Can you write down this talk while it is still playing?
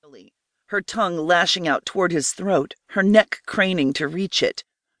angrily, her tongue lashing out toward his throat, her neck craning to reach it.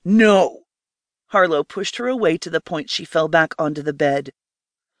 "No!" Harlow pushed her away to the point she fell back onto the bed.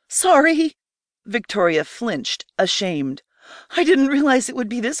 "Sorry." Victoria flinched, ashamed. "I didn't realize it would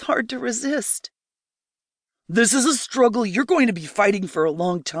be this hard to resist." "This is a struggle you're going to be fighting for a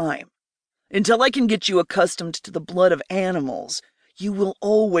long time. Until I can get you accustomed to the blood of animals, you will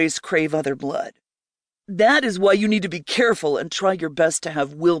always crave other blood. That is why you need to be careful and try your best to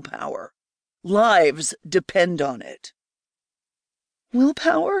have willpower. Lives depend on it."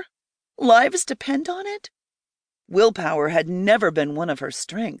 Willpower? Lives depend on it? Willpower had never been one of her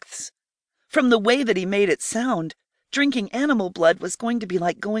strengths. From the way that he made it sound, drinking animal blood was going to be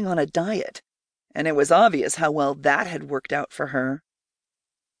like going on a diet, and it was obvious how well that had worked out for her.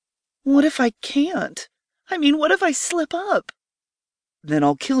 "What if I can't? I mean, what if I slip up?" "Then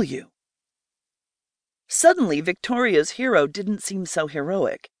I'll kill you." Suddenly, Victoria's hero didn't seem so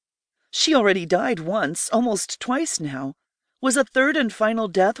heroic. She already died once, almost twice now. Was a third and final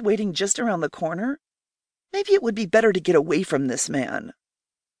death waiting just around the corner? Maybe it would be better to get away from this man.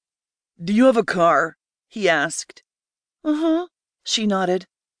 "Do you have a car?" he asked. "Uh-huh," she nodded.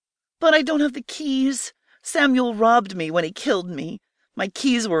 "But I don't have the keys. Samuel robbed me when he killed me. My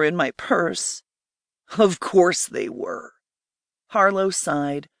keys were in my purse." "Of course they were." Harlow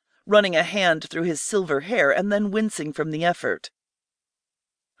sighed, running a hand through his silver hair and then wincing from the effort.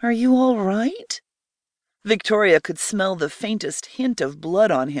 "Are you all right?" Victoria could smell the faintest hint of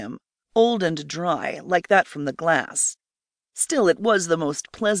blood on him, old and dry, like that from the glass. Still, it was the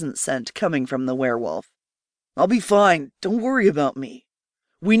most pleasant scent coming from the werewolf. "I'll be fine. Don't worry about me.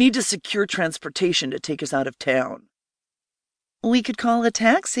 We need to secure transportation to take us out of town." "We could call a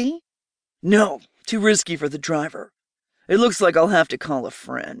taxi." "No, too risky for the driver. It looks like I'll have to call a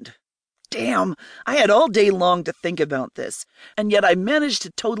friend. Damn, I had all day long to think about this, and yet I managed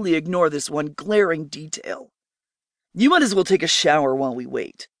to totally ignore this one glaring detail. You might as well take a shower while we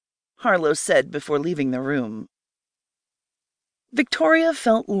wait," Harlow said before leaving the room. Victoria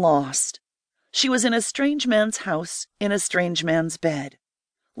felt lost. She was in a strange man's house, in a strange man's bed.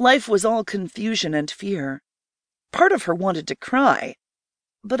 Life was all confusion and fear. Part of her wanted to cry,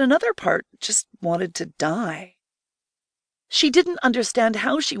 but another part just wanted to die. She didn't understand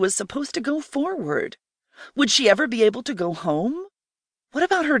how she was supposed to go forward. Would she ever be able to go home? What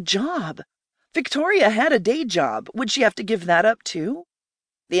about her job? Victoria had a day job. Would she have to give that up too?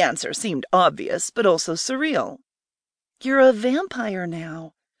 The answer seemed obvious, but also surreal. "You're a vampire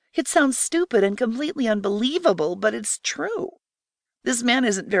now. It sounds stupid and completely unbelievable, but it's true. This man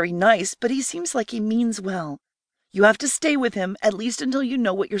isn't very nice, but he seems like he means well. You have to stay with him, at least until you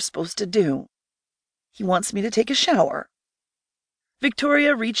know what you're supposed to do. He wants me to take a shower."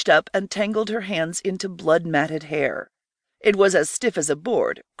 Victoria reached up and tangled her hands into blood-matted hair. It was as stiff as a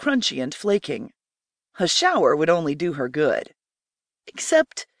board, crunchy and flaking. A shower would only do her good.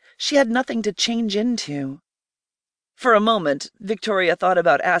 Except she had nothing to change into. For a moment, Victoria thought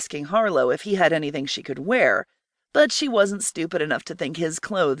about asking Harlow if he had anything she could wear, but she wasn't stupid enough to think his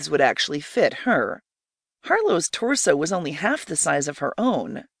clothes would actually fit her. Harlow's torso was only half the size of her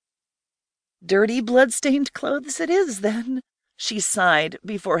own. "Dirty, blood-stained clothes it is, then," she sighed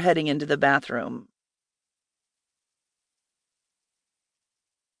before heading into the bathroom.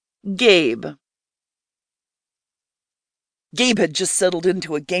 Gabe. Gabe had just settled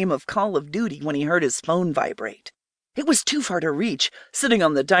into a game of Call of Duty when he heard his phone vibrate. It was too far to reach, sitting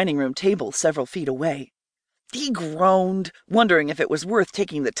on the dining room table several feet away. He groaned, wondering if it was worth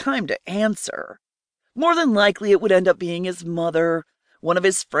taking the time to answer. More than likely it would end up being his mother, one of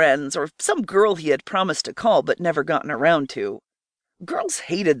his friends, or some girl he had promised to call but never gotten around to. Girls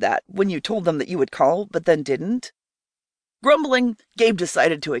hated that, when you told them that you would call but then didn't. Grumbling, Gabe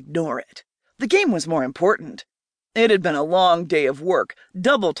decided to ignore it. The game was more important. It had been a long day of work,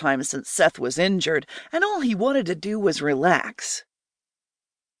 double time since Seth was injured, and all he wanted to do was relax.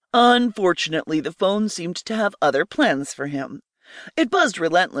 Unfortunately, the phone seemed to have other plans for him. It buzzed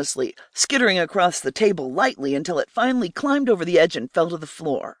relentlessly, skittering across the table lightly until it finally climbed over the edge and fell to the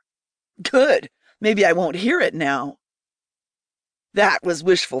floor. Good! Maybe I won't hear it now. That was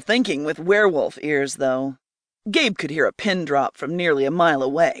wishful thinking with werewolf ears, though. Gabe could hear a pin drop from nearly a mile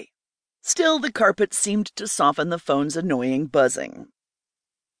away. Still, the carpet seemed to soften the phone's annoying buzzing.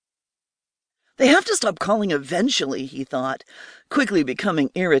 They have to stop calling eventually, he thought, quickly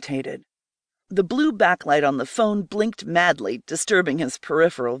becoming irritated. The blue backlight on the phone blinked madly, disturbing his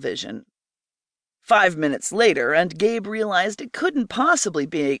peripheral vision. 5 minutes later, and Gabe realized it couldn't possibly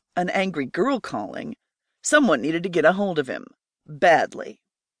be an angry girl calling. Someone needed to get a hold of him. Badly.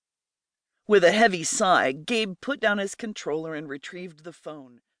 With a heavy sigh, Gabe put down his controller and retrieved the phone,